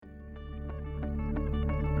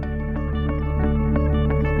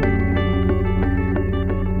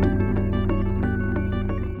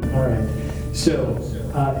So,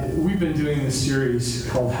 we've been doing this series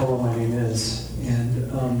called Hello, My Name Is.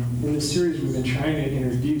 And in this series, we've been trying to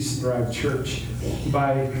introduce Thrive Church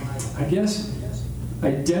by, I guess,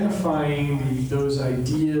 identifying those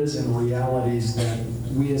ideas and realities that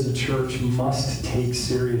we as a church must take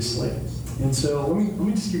seriously. And so let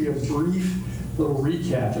me just give you a brief little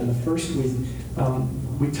recap. In the first week,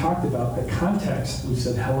 we talked about the context. We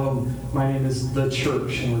said, hello, my name is the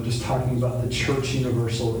church, and we're just talking about the church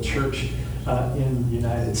universal, the church in the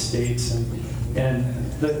United States. And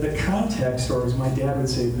the context, or as my dad would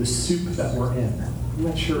say, the soup that we're in. I'm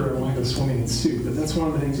not sure I want to go swimming in soup, but that's one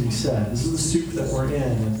of the things he said. This is the soup that we're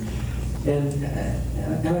in.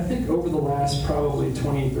 And I think over the last probably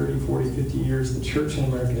 20, 30, 40, 50 years, the church in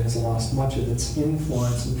America has lost much of its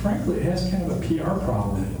influence. And frankly, it has kind of a PR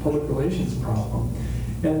problem, a public relations problem.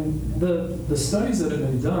 And the studies that have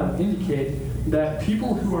been done indicate that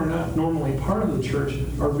people who are not normally part of the church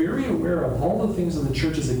are very aware of all the things that the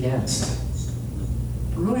church is against,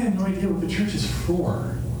 but really have no idea what the church is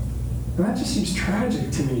for. And that just seems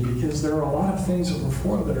tragic to me, because there are a lot of things that we're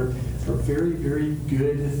for that are very, very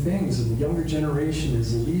good things. And the younger generation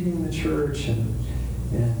is leaving the church, and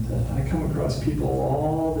I come across people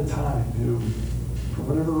all the time who, for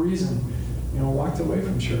whatever reason, walked away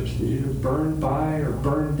from church. They either burned by or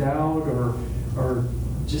burned out or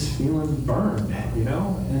just feeling burned,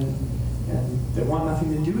 and they want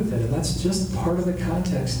nothing to do with it. And that's just part of the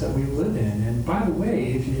context that we live in. And by the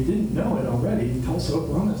way, if you didn't know it already, Tulsa,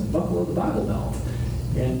 Oklahoma is the buckle of the Bible Belt.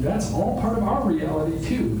 And that's all part of our reality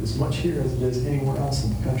too, as much here as it is anywhere else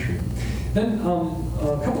in the country. Then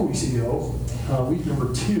a couple weeks ago, week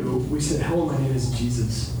number 2, we said, hello, my name is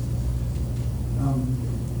Jesus.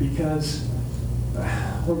 Because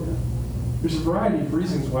there's a variety of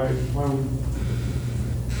reasons why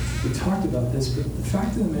we talked about this, but the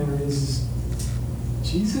fact of the matter is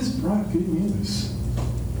Jesus brought good news.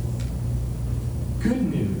 Good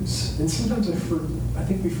news. And sometimes I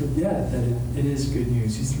think we forget that it is good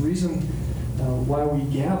news. He's the reason why we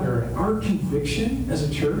gather. Our conviction as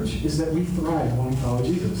a church is that we thrive when we follow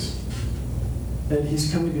Jesus. That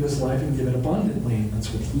he's come to give us life and give it abundantly. And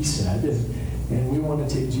that's what he said. And we want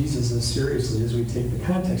to take Jesus as seriously as we take the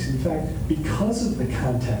context. In fact, because of the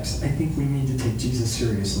context, I think we need to take Jesus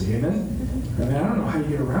seriously. Amen? I don't know how you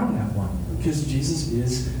get around that one, because Jesus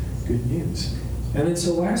is good news. And then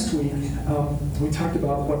so last week, we talked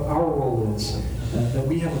about what our role is, that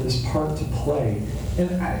we have this part to play. And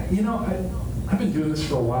I've been doing this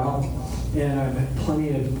for a while, and I've had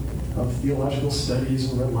plenty of theological studies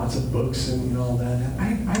and read lots of books and all that.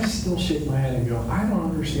 And I still shake my head and go, I don't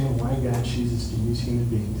understand why God chooses to use human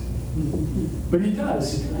beings. But he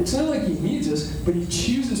does. It's not like he needs us, but he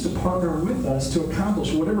chooses to partner with us to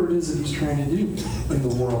accomplish whatever it is that he's trying to do in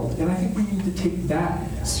the world. And I think we need to take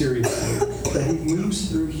that seriously, that he moves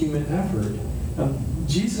through human effort.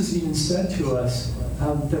 Jesus even said to us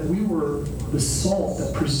that we were the salt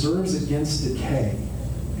that preserves against decay.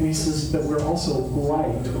 And he says that we're also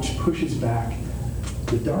light, which pushes back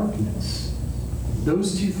the darkness.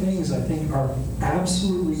 Those two things, I think, are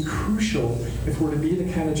absolutely crucial if we're to be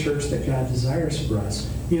the kind of church that God desires for us.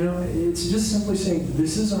 It's just simply saying,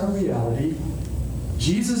 this is our reality.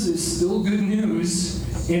 Jesus is still good news,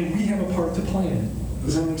 and we have a part to play in it.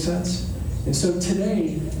 Does that make sense? And so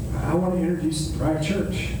today, I want to introduce Thrive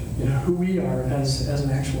Church, who we are as an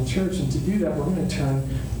actual church. And to do that, we're going to turn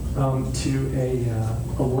to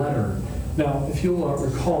a letter. Now, if you'll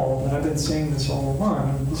recall, and I've been saying this all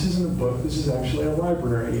along, this isn't a book, this is actually a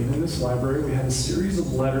library. And in this library, we have a series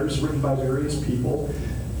of letters written by various people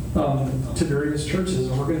to various churches.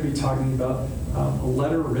 And we're going to be talking about a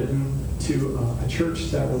letter written to a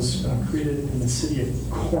church that was created in the city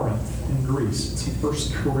of Corinth in Greece. It's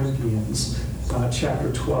 1 Corinthians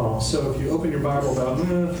chapter 12. So if you open your Bible about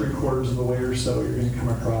 3/4 of the way or so, you're going to come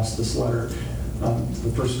across this letter. The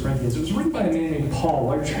 1 Corinthians. It was written by a man named Paul.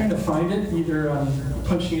 While you're trying to find it, either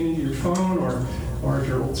punching it into your phone or if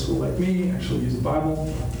you're old school like me, actually use the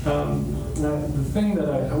Bible. Now, the thing that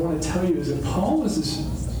I want to tell you is that Paul was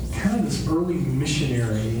this early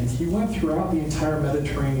missionary, and he went throughout the entire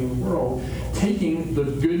Mediterranean world, taking the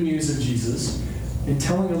good news of Jesus and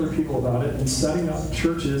telling other people about it and setting up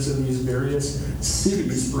churches in these various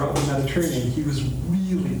cities throughout the Mediterranean. He was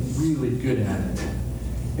really, really good at it.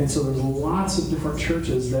 And so there's lots of different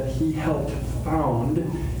churches that he helped found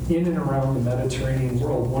in and around the Mediterranean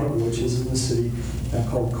world, one of which is in the city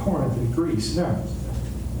called Corinth in Greece. Now,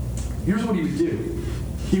 here's what he would do.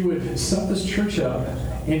 He would set this church up,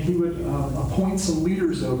 and he would appoint some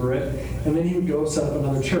leaders over it, and then he would go set up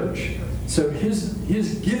another church. So his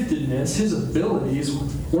giftedness, his abilities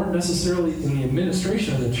weren't necessarily in the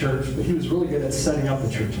administration of the church, but he was really good at setting up the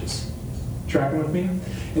churches. Tracking with me?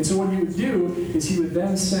 And so what he would do is he would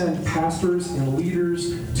then send pastors and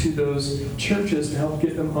leaders to those churches to help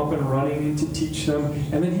get them up and running and to teach them,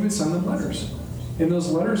 and then he would send them letters. And those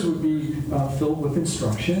letters would be filled with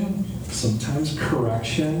instruction, sometimes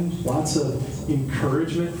correction, lots of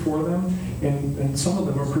encouragement for them, and some of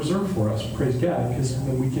them are preserved for us, praise God, because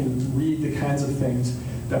then we can read the kinds of things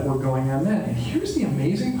that were going on then. And here's the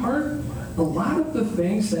amazing part. A lot of the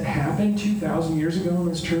things that happened 2,000 years ago in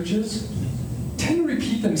those churches tend to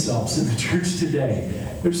repeat themselves in the church today.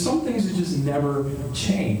 There's some things that just never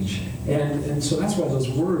change. And so that's why those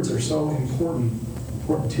words are so important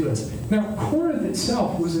to us. Now, Corinth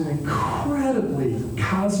itself was an incredibly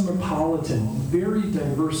cosmopolitan, very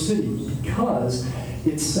diverse city because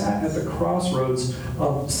it sat at the crossroads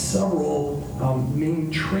of several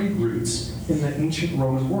main trade routes in the ancient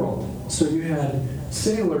Roman world. So you had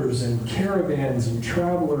sailors and caravans and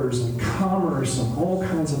travelers and commerce and all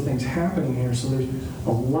kinds of things happening here. So there's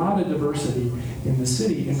a lot of diversity in the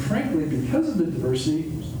city. And frankly, because of the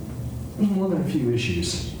diversity, there's more than a few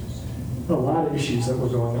issues. A lot of issues that were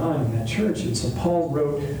going on in that church. And so Paul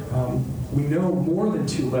wrote, we know more than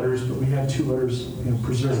 2 letters, but we have 2 letters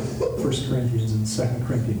preserved, 1 Corinthians and 2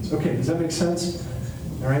 Corinthians. Okay, does that make sense?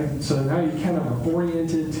 All right, so now you kind of are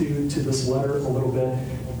oriented to this letter a little bit.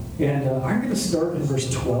 And I'm going to start in verse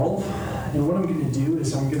 12. And what I'm going to do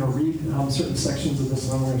is I'm going to read certain sections of this,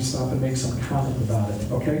 and I'm going to stop and make some comment about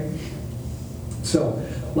it, okay? So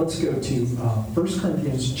let's go to 1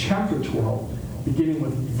 Corinthians chapter 12. Beginning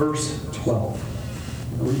with verse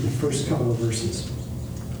 12. I'll read the first couple of verses.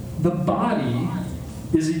 The body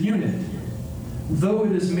is a unit, though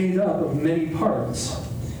it is made up of many parts.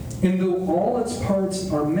 And though all its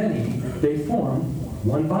parts are many, they form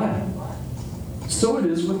one body. So it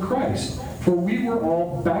is with Christ. For we were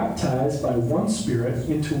all baptized by one Spirit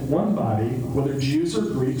into one body, whether Jews or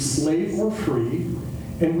Greeks, slave or free,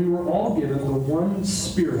 and we were all given the one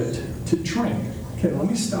Spirit to drink. Okay, let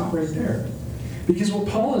me stop right there. Because what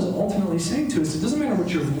Paul is ultimately saying to us, it doesn't matter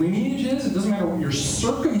what your lineage is, it doesn't matter what your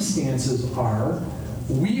circumstances are,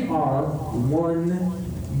 we are one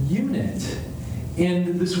unit.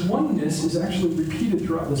 And this oneness is actually repeated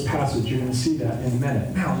throughout this passage. You're going to see that in a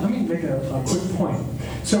minute. Now, let me make a quick point.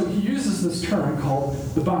 So he uses this term called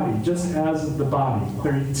the body, just as the body.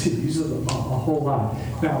 There you can see, he uses a whole lot.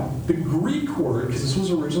 Now, the Greek word, because this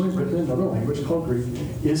was originally written in another language called Greek,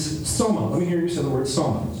 is soma. Let me hear you say the word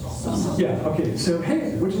soma. Soma. Yeah, okay. So,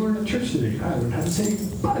 hey, what did you learn at church today? I learned how to say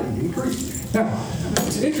body in Greek. Now,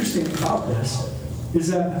 what's interesting about this is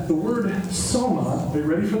that the word soma, are you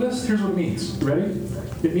ready for this? Here's what it means. You ready?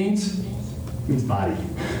 It means body.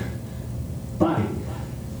 Body.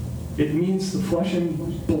 It means the flesh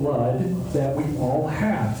and blood that we all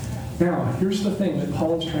have. Now, here's the thing that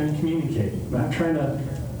Paul is trying to communicate. I'm not trying to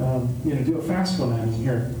do a fast one on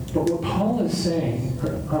here. But what Paul is saying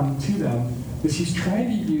to them is he's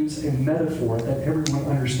trying to use a metaphor that everyone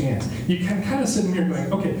understands. You can kind of sit in here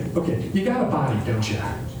going, okay, you got a body, don't you?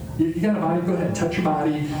 You got a body, go ahead, touch your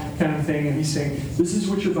body, kind of thing. And he's saying, this is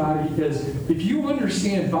what your body is. If you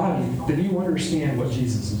understand body, then you understand what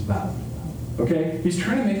Jesus is about. Okay? He's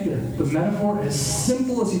trying to make the metaphor as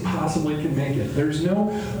simple as he possibly can make it. There's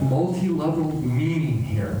no multi-level meaning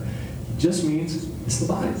here. It just means it's the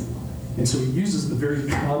body. And so he uses the very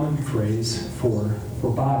common phrase for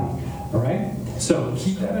body. All right? So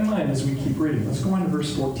keep that in mind as we keep reading. Let's go on to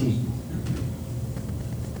verse 14.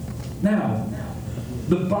 Now,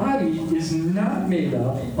 the body is not made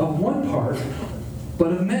up of one part,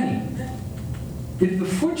 but of many. If the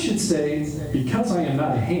foot should say, because I am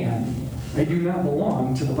not a hand, I do not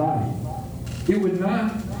belong to the body, it would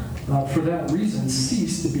not, for that reason,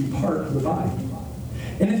 cease to be part of the body.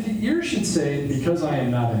 And if the ear should say, because I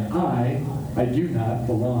am not an eye, I do not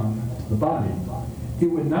belong to the body, it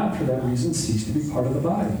would not, for that reason, cease to be part of the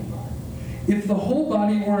body. If the whole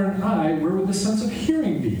body were an eye, where would the sense of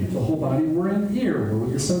hearing be? If the whole body were an ear, where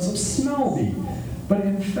would the sense of smell be? But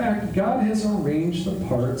in fact, God has arranged the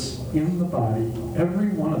parts in the body, every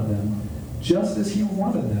one of them, just as he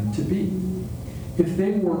wanted them to be. If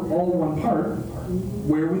they were all one part,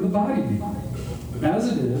 where would the body be?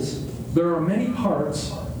 As it is, there are many parts,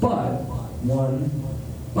 but one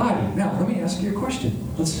body. Now, let me ask you a question.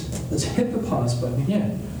 Let's hit the pause button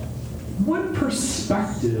again. What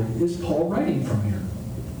perspective is Paul writing from here?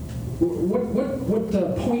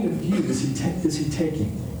 What point of view is he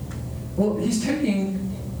taking? Well, he's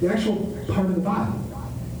taking the actual part of the body.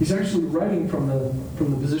 He's actually writing from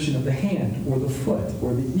the position of the hand, or the foot,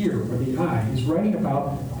 or the ear, or the eye. He's writing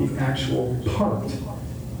about the actual part.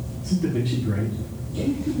 Isn't Da Vinci great?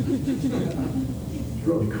 It's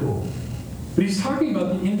really cool. But he's talking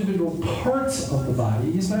about the individual parts of the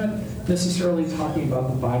body. He's not necessarily talking about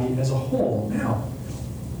the body as a whole. Now,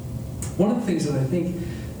 one of the things that I think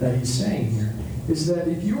that he's saying here is that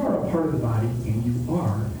if you are a part of the body, and you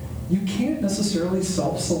are, you can't necessarily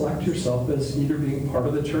self-select yourself as either being part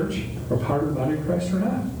of the church or part of the body of Christ or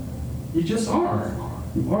not. You just are.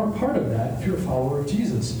 You are part of that if you're a follower of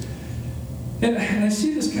Jesus. And I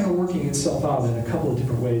see this kind of working itself out in a couple of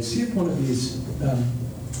different ways. See if one of these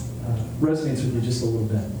resonates with you just a little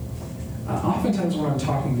bit. Oftentimes when I'm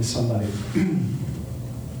talking to somebody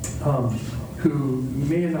who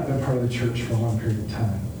may have not been part of the church for a long period of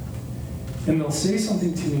time, and they'll say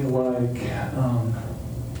something to me like,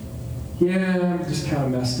 yeah, I'm just kind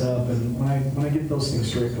of messed up, and when I get those things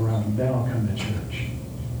straightened around, then I'll come to church.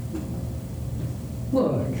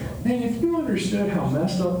 Look, man, if you understood how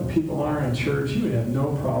messed up the people are in church, you would have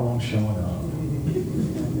no problem showing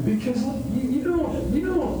up. Because look, you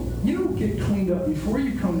don't get cleaned up before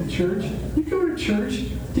you come to church. You go to church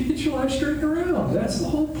to get your life straightened around. That's the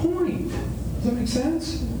whole point. Does that make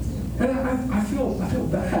sense? And I feel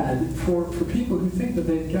bad for people who think that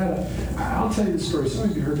they've got to. I'll tell you the story. Some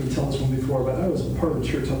of you heard me tell this one before, but I was part of a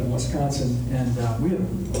church up in Wisconsin, and we had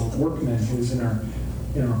a workman who was in our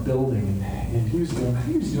building, and he was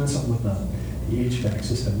doing something with the HVAC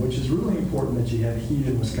system, which is really important that you have heat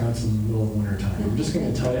in Wisconsin in the middle of winter time. I'm just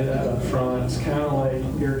going to tell you that up front. It's kind of like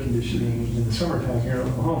air conditioning in the summertime here in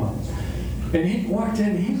Oklahoma. And he walked in,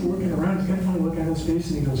 and he's looking around, he's got a funny look on his face,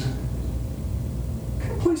 and he goes, what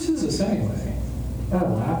kind of place is this anyway? And I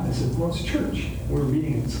laughed. I said, well, it's a church. We were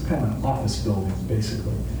meeting in some kind of office building,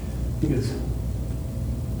 basically. He goes,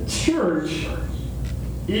 a church?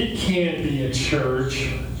 It can't be a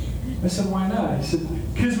church. I said, why not? He said,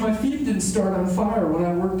 because my feet didn't start on fire when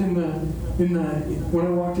I walked in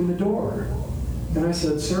the door. And I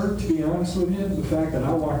said, sir, to be honest with you, the fact that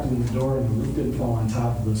I walked in the door and the roof didn't fall on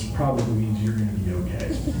top of us probably means you're going to be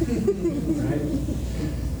okay. Right?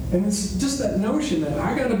 And it's just that notion that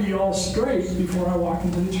I got to be all straight before I walk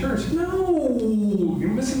into the church. No, you're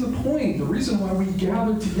missing the point. The reason why we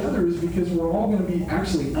gather together is because we're all going to be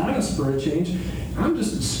actually honest for a change. I'm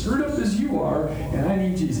just as screwed up as you are, and I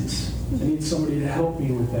need Jesus. I need somebody to help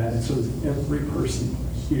me with that, and so does every person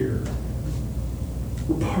here.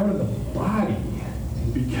 We're part of the body,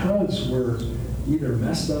 and because we're either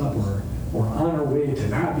messed up or on our way to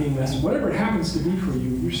not being messed up, whatever it happens to be for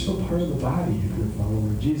you, you're still part of the body if you're a follower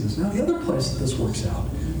of Jesus. Now, the other place that this works out,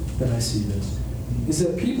 that I see this, is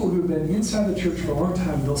that people who've been inside the church for a long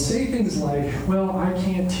time, they'll say things like, well, I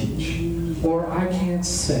can't teach, or I can't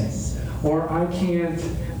sing, or I can't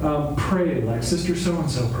pray like Sister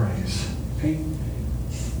So-and-so prays. Okay?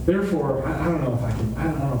 Therefore, I don't know if I can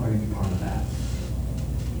be part of that.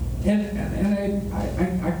 And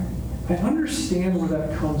I understand where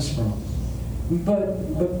that comes from. But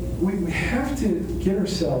we have to get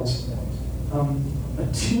ourselves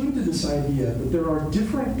attuned to this idea that there are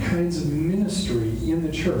different kinds of ministry in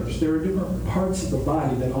the church. There are different parts of the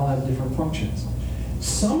body that all have different functions.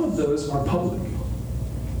 Some of those are public,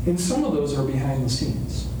 and some of those are behind the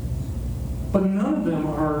scenes. But none of them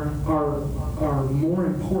are more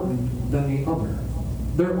important than the other.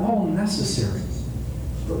 They're all necessary.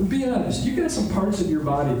 But be honest, you got some parts of your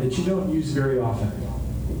body that you don't use very often.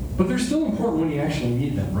 But they're still important when you actually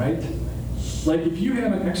need them, right? Like if you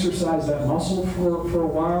haven't exercised that muscle for a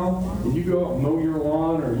while, and you go out and mow your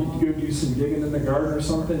lawn, or you go do some digging in the garden or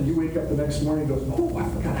something, and you wake up the next morning and go, oh, I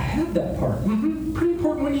forgot I had that part. Mm-hmm. Pretty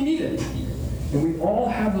important when you need it. And we all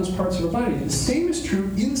have those parts of our body. The same is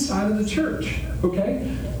true inside of the church,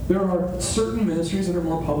 okay? There are certain ministries that are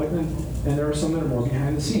more public, and there are some that are more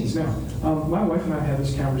behind the scenes. Now, my wife and I have had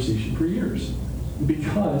this conversation for years,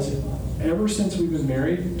 because ever since we've been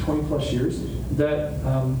married, 20 plus years, that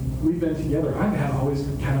we've been together, I've had always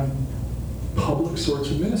kind of public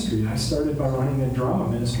sorts of ministry. I started by running a drama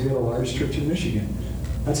ministry at a large church in Michigan.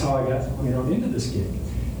 That's how I got into this gig.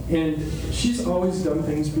 And she's always done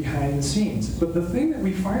things behind the scenes. But the thing that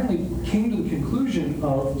we finally came to the conclusion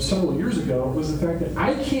of several years ago was the fact that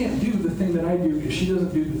I can't do the thing that I do if she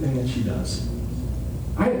doesn't do the thing that she does.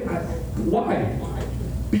 Why?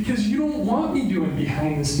 Because you don't want me doing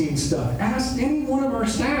behind the scenes stuff. Ask any one of our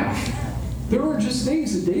staff. There are just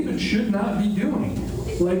things that David should not be doing.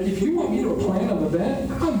 Like if you want me to plan an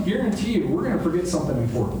event, I'll guarantee you we're going to forget something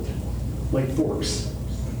important, like forks.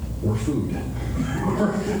 or food.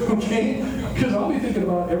 Okay? Because I'll be thinking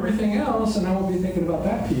about everything else, and I won't be thinking about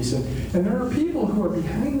that piece. And there are people who are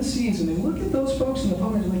behind the scenes, and they look at those folks in the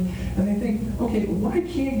public, and they think, okay, why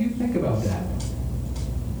can't you think about that?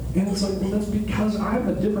 And it's like, well, that's because I'm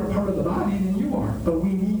a different part of the body than you are. But we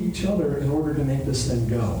need each other in order to make this thing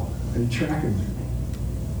go. Are you tracking with me?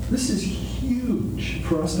 This is huge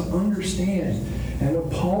for us to understand. And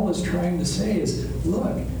what Paul is trying to say is,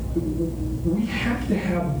 look, we have to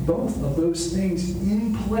have both of those things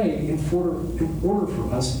in play in order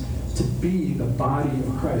for us to be the body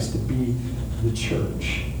of Christ, to be the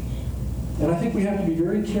church. And I think we have to be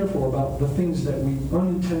very careful about the things that we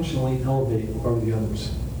unintentionally elevate over the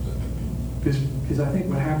others. Because I think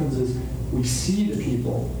what happens is we see the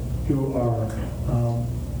people who are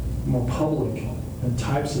more public and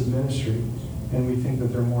types of ministry, and we think that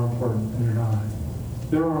they're more important, and they're not.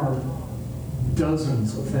 There are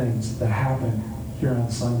dozens of things that happen here on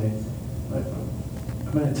Sunday.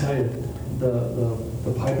 I'm going to tell you,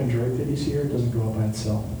 the pipe and drape that you see here doesn't go up by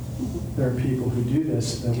itself. There are people who do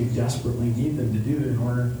this that we desperately need them to do in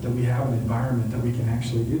order that we have an environment that we can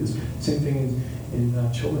actually do this. Same thing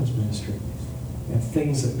in children's ministry. And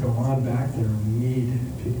things that go on back there, we need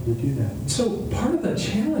people to do that. So part of the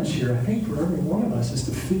challenge here, I think, for every one of us is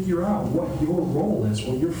to figure out what your role is,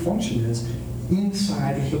 what your function is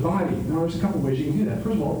inside of the body. Now, there's a couple ways you can do that.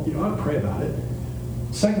 First of all, you ought to pray about it.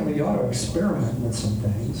 Secondly, you ought to experiment with some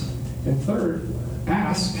things. And third,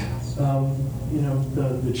 ask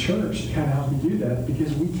the church to kind of help you do that,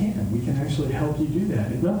 because we can. We can actually help you do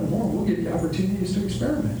that. If nothing more, we'll give you opportunities to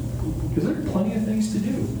experiment. Because there are plenty of things to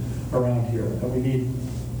do around here that we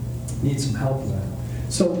need some help with.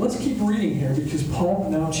 So let's keep reading here, because Paul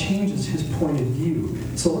now changes his point of view.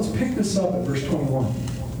 So let's pick this up at verse 21.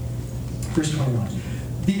 Verse 21.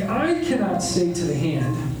 The eye cannot say to the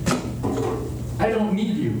hand, I don't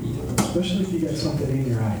need you. Especially if you got something in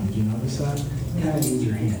your eye. Did you notice that? You kind of need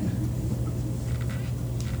your hand.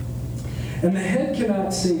 And the head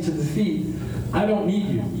cannot say to the feet, I don't need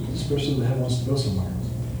you. Especially if the head wants to go somewhere.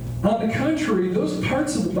 On the contrary, those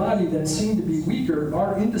parts of the body that seem to be weaker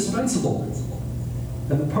are indispensable.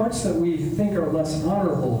 And the parts that we think are less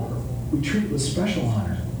honorable, we treat with special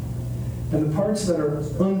honor. And the parts that are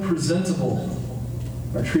unpresentable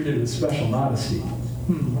are treated with special modesty. I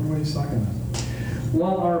wonder what he's talking about.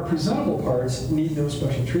 While our presentable parts need no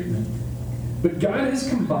special treatment. But God has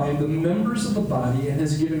combined the members of the body and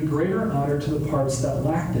has given greater honor to the parts that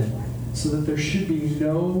lacked it, so that there should be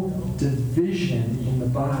no division in the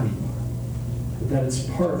body, but that its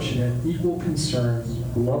parts should have equal concern,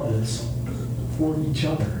 love this, for each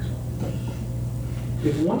other.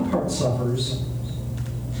 If one part suffers,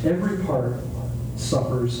 every part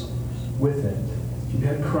suffers with it. If you've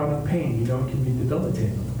had chronic pain, you know it can be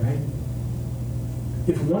debilitating, right?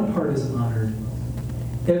 If one part is honored,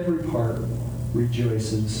 every part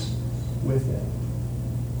rejoices with it.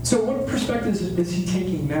 So what perspective is he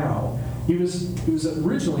taking now? He was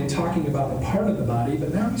originally talking about a part of the body,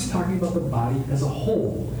 but now he's talking about the body as a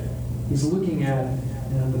whole. He's looking at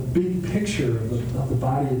the big picture of the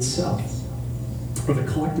body itself, or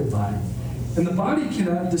the collective body. And the body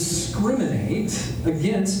cannot discriminate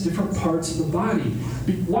against different parts of the body.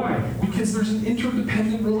 Why? Because there's an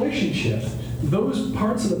interdependent relationship. Those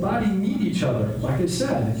parts of the body need each other. Like I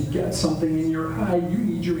said, if you get something in your eye, you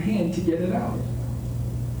need your hand to get it out.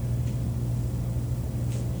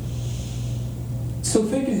 So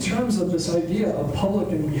think in terms of this idea of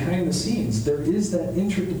public and behind the scenes. There is that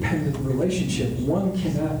interdependent relationship. One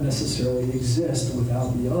cannot necessarily exist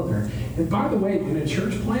without the other. And by the way, in a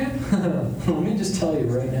church plant, let me just tell you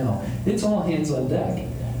right now, it's all hands on deck.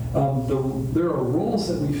 There are roles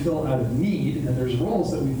that we fill out of need, and there's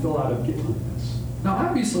roles that we fill out of giftedness. Now,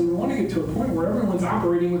 obviously, we want to get to a point where everyone's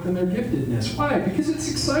operating within their giftedness. Why? Because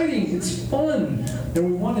it's exciting, it's fun, and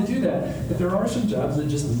we want to do that. But there are some jobs that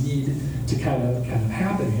just need to kind of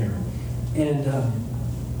happen here. And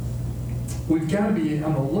we've got to be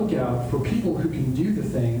on the lookout for people who can do the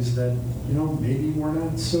things that, maybe we're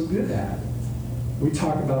not so good at. We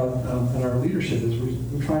talk about in our leadership is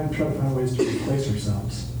we try to find ways to replace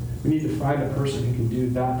ourselves. We need to find a person who can do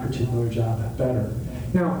that particular job better.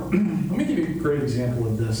 Now, let me give you a great example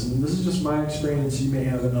of this. And this is just my experience. You may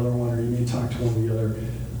have another one, or you may talk to one of the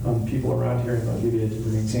other people around here, and I'll give you a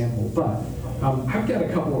different example. But I've got a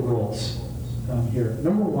couple of roles here.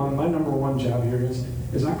 Number one, my number one job here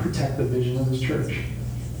is I protect the vision of this church.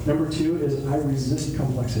 Number two is I resist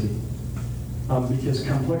complexity. Because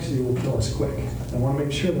complexity will kill us quick. I want to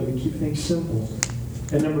make sure that we keep things simple.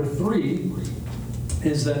 And number three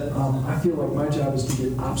is that I feel like my job is to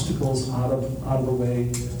get obstacles out of the way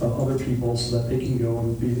of other people so that they can go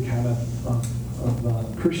and be the kind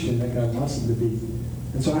of Christian that God wants them to be.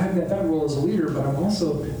 And so I've got that role as a leader, but I'm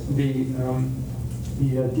also the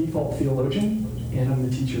default theologian, and I'm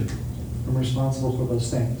the teacher. I'm responsible for those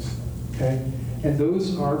things, okay? And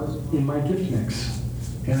those are in my gift mix.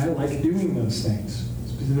 And I like doing those things,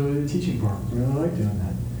 specifically the teaching part. I really like doing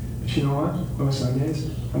that. But you know what? Most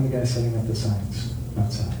Sundays, I'm the guy setting up the signs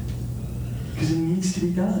outside. Because it needs to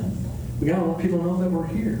be done. We got to let people know that we're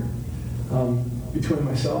here. Between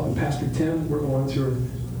myself and Pastor Tim, we're the ones who are,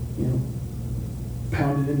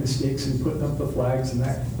 pounding in the stakes and putting up the flags and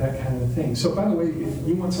that kind of thing. So, by the way, if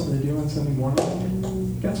you want something to do on Sunday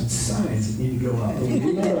morning, got some signs that need to go up. We'd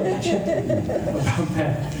love to check with you about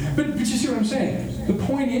that. But you see what I'm saying? The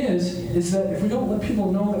point is that if we don't let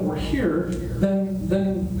people know that we're here, then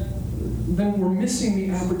we're missing the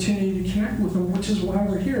opportunity to connect with them, which is why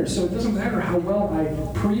we're here. So it doesn't matter how well I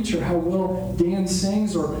preach or how well Dan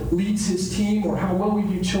sings or leads his team or how well we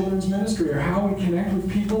do children's ministry or how we connect with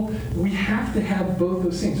people. We have to have both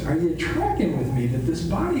those things. Are you tracking with me that this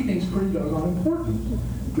body thing's pretty doggone important?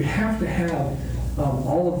 We have to have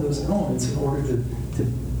all of those elements in order to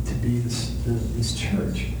be this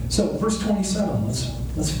church. So verse 27,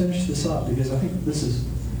 let's finish this up because I think this is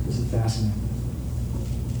fascinating.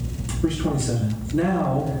 Verse 27,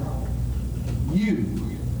 now you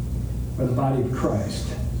are the body of Christ,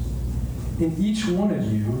 and each one of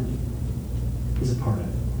you is a part of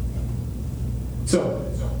it. So,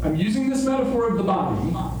 I'm using this metaphor of the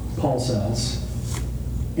body, Paul says,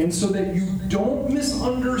 and so that you don't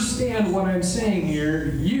misunderstand what I'm saying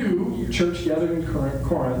here, you, church gathered in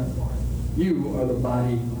Corinth, you are the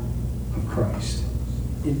body of Christ,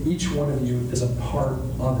 and each one of you is a part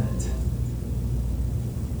of it.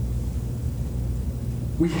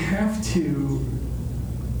 We have to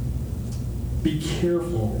be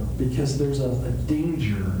careful because there's a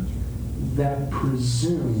danger that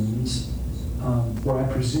presumes, or I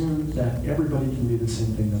presume that everybody can do the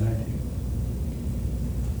same thing that I do.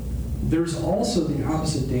 There's also the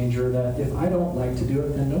opposite danger that if I don't like to do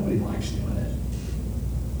it, then nobody likes doing it.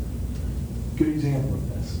 Good example of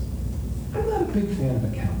this. I'm not a big fan of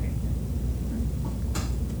accounting.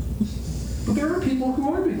 But there are people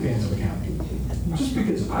who are big fans of accounting. Just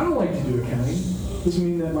because I don't like to do accounting doesn't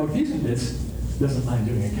mean that Mike Wiesentitz doesn't mind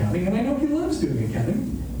doing accounting, and I know he loves doing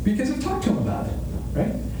accounting because I've talked to him about it,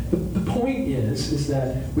 right? The point is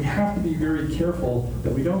that we have to be very careful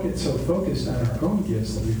that we don't get so focused on our own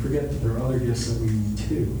gifts that we forget that there are other gifts that we need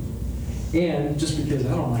too. And just because I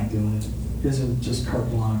don't like doing it isn't just carte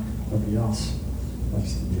blanche, nobody else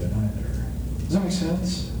likes to do it either. Does that make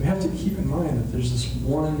sense? We have to keep in mind that there's this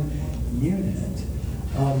one unit.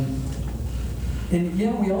 And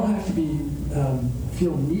yeah, we all have to be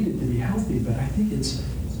feel needed to be healthy, but I think it's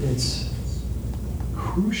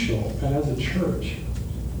crucial that as a church,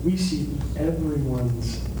 we see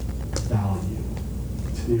everyone's value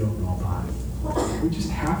to the overall body. We just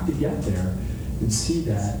have to get there and see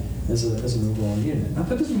that as an overall unit. Now,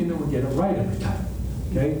 that doesn't mean that we get it right every time.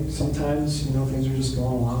 Okay? Sometimes, things are just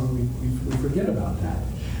going along and we forget about that.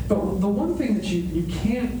 But the one thing that you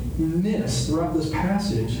can't miss throughout this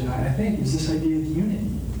passage, and I think, is this idea of unity.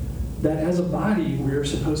 That as a body, we're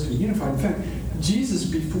supposed to be unified. In fact, Jesus,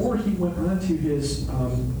 before he went on to his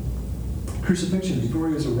crucifixion, before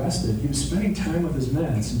he was arrested, he was spending time with his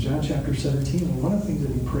men. It's in John chapter 17. And one of the things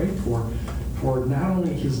that he prayed for not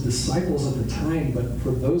only his disciples at the time, but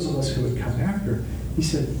for those of us who would come after, he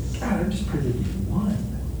said, God, I just pray that be one.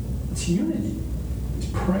 It's unity. He's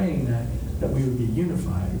praying that we would be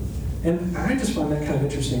unified. And I just find that kind of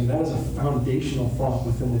interesting. That is a foundational thought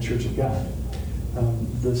within the Church of God.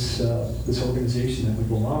 This organization that we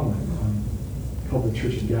belong with, called the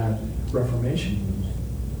Church of God Reformation Movement.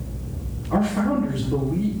 Our founders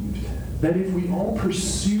believed that if we all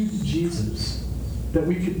pursued Jesus, that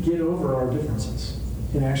we could get over our differences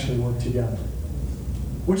and actually work together.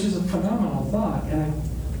 Which is a phenomenal thought, and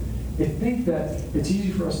I think that it's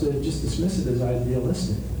easy for us to just dismiss it as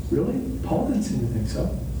idealistic. Really? Paul didn't seem to think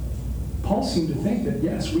so. Paul seemed to think that,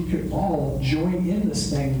 yes, we could all join in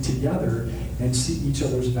this thing together and see each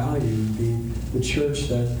other's value and be the church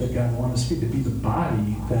that God wants us to be, to be the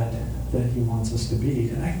body that he wants us to be.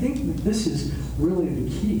 And I think that this is really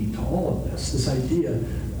the key to all of this idea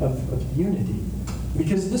of unity.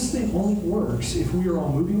 Because this thing only works if we are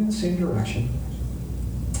all moving in the same direction,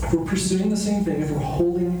 if we're pursuing the same thing, if we're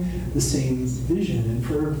holding the same vision. And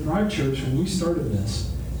for our church, when we started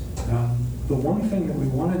this, the one thing that we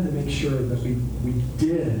wanted to make sure that we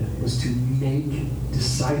did was to make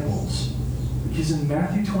disciples. Because in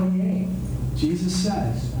Matthew 28, Jesus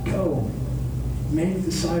says, go, make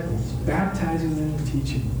disciples, baptizing them and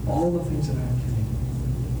teaching all the things that I have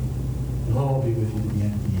commanded. And I'll be with you to the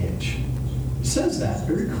end of the age. He says that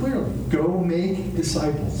very clearly. Go make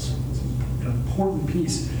disciples. It's an important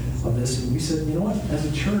piece of this. And we said, you know what? As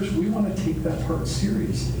a church, we want to take that part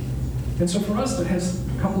seriously. And so for us, that has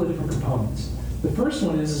a couple of different components. The first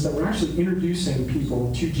one is that we're actually introducing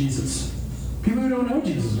people to Jesus. People who don't know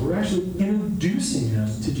Jesus, we're actually introducing them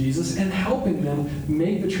to Jesus and helping them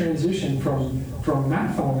make the transition from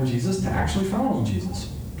not following Jesus to actually following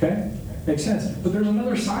Jesus. Okay? Makes sense. But there's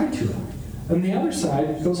another side to it. And the other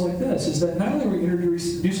side goes like this, is that not only are we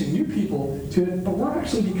introducing new people to it, but we're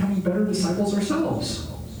actually becoming better disciples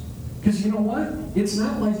ourselves. Because you know what? It's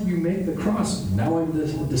not like you make the cross, now I'm the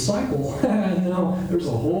disciple. No, there's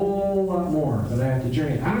a whole lot more that I have to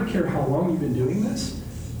journey. I don't care how long you've been doing this.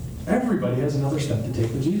 Everybody has another step to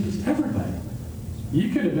take with Jesus. Everybody. You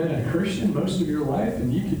could have been a Christian most of your life,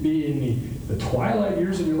 and you could be in the twilight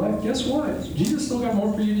years of your life. Guess what? Jesus still got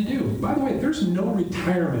more for you to do. By the way, there's no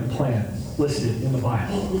retirement plan listed in the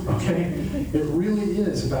Bible, okay? It really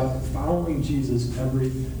is about following Jesus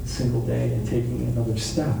every single day and taking another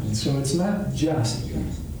step. And so it's not just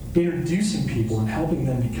introducing people and helping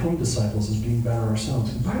them become disciples as being better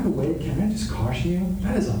ourselves. And by the way, can I just caution you?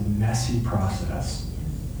 That is a messy process.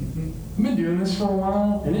 I've been doing this for a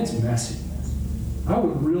while, and it's messy. I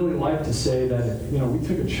would really like to say that if, we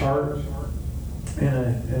took a chart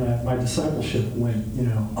and my discipleship went,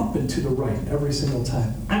 up and to the right every single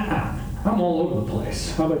time. I'm all over the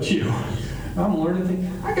place. How about you? I'm learning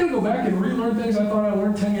things. I got to go back and relearn things I thought I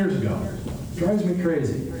learned 10 years ago. It drives me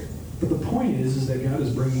crazy. But the point is that God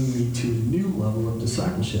is bringing me to a new level of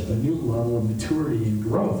discipleship, a new level of maturity and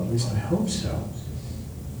growth. At least I hope so.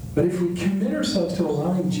 But if we commit ourselves to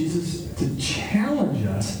allowing Jesus to challenge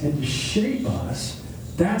us and to shape us,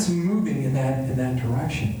 that's moving in that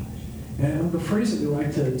direction. And the phrase that we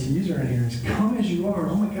like to use around here is, come as you are.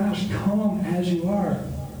 Oh my gosh, come as you are.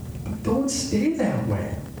 But don't stay that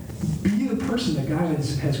way. Be the person that God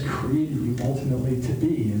has created you ultimately to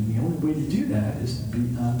be. And the only way to do that is to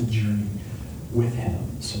be on the journey with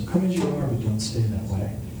Him. So come as you are, but don't stay that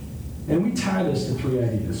way. And we tie this to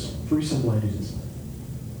three simple ideas.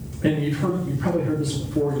 And you've probably heard this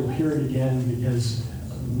before, you'll hear it again, because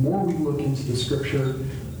the more we look into the Scripture,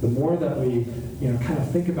 the more that we kind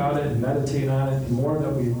of think about it and meditate on it, the more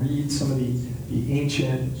that we read some of the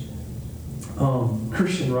ancient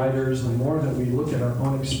Christian writers, the more that we look at our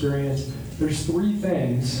own experience, there's three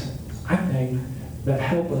things, I think, that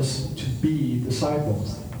help us to be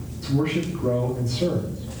disciples. It's worship, grow, and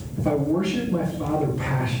serve. If I worship my Father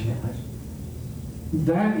passionately,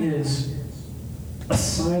 that is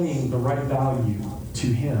assigning the right value to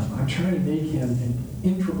Him. I'm trying to make Him an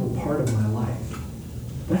integral part of my life.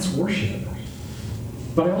 That's worship.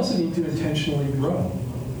 But I also need to intentionally grow.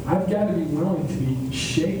 I've got to be willing to be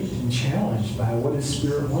shaped and challenged by what His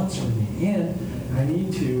Spirit wants from me. And I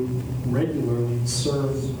need to regularly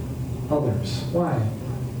serve others. Why?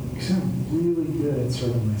 Because I'm really good at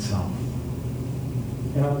serving myself.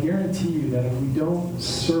 And I'll guarantee you that if we don't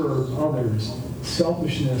serve others,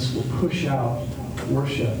 selfishness will push out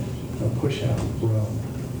worship, will push out growth.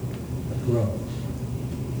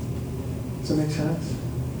 Does that make sense?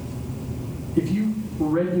 If you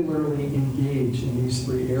regularly engage in these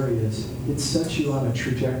three areas, it sets you on a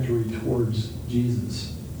trajectory towards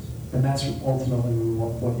Jesus. And that's ultimately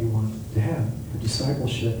what you want to have. Your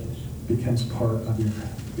discipleship becomes part of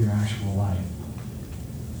your actual life.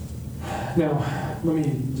 Now, let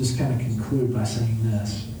me just kind of conclude by saying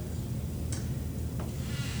this.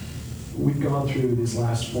 We've gone through these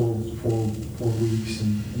last four weeks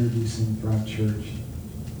and introducing throughout church.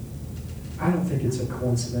 I don't think it's a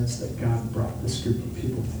coincidence that God brought this group of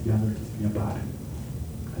people together to be a body.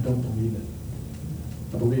 I don't believe it.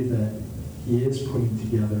 I believe that He is putting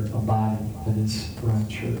together a body that is throughout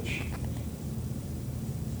church.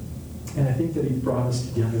 And I think that He brought us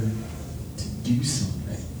together to do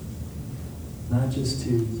something, not just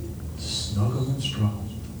to snuggle and struggle,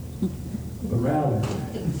 but rather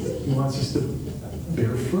He wants us to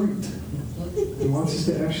bear fruit. He wants us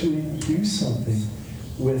to actually do something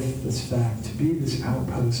with this fact, to be this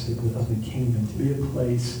outpost of the kingdom, to be a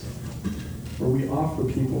place where we offer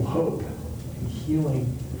people hope and healing,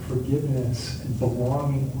 forgiveness, and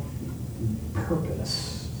belonging and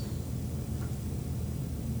purpose.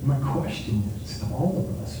 My question is to all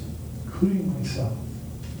of us, including myself,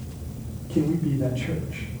 can we be that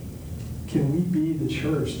church? Can we be the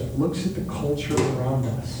church that looks at the culture around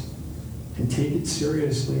us and take it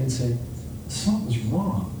seriously and say, something's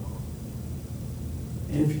wrong?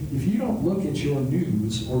 If you don't look at your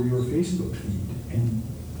news or your Facebook feed and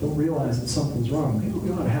don't realize that something's wrong, maybe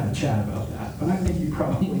we ought to have a chat about that. But I think you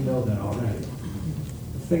probably know that already.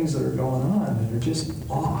 The things that are going on that are just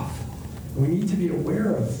off. We need to be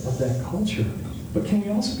aware of that culture. But can we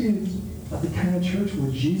also be the kind of church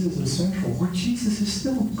where Jesus is central, where Jesus is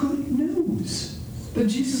still good news? That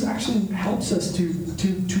Jesus actually helps us to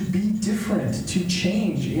be different, to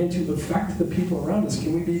change, and to affect the people around us.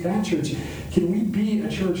 Can we be that church? Can we be a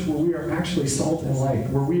church where we are actually salt and light,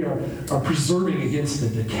 where we are preserving against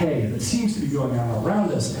the decay that seems to be going on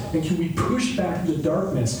around us? And can we push back the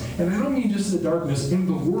darkness? And I don't mean just the darkness in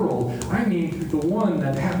the world. I mean the one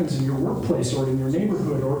that happens in your workplace or in your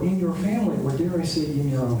neighborhood or in your family, or dare I say, in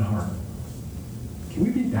your own heart. Can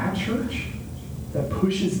we be that church that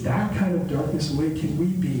pushes that kind of darkness away? Can we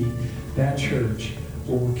be that church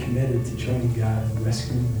where we're committed to joining God and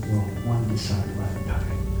rescuing the world one disciple at a time?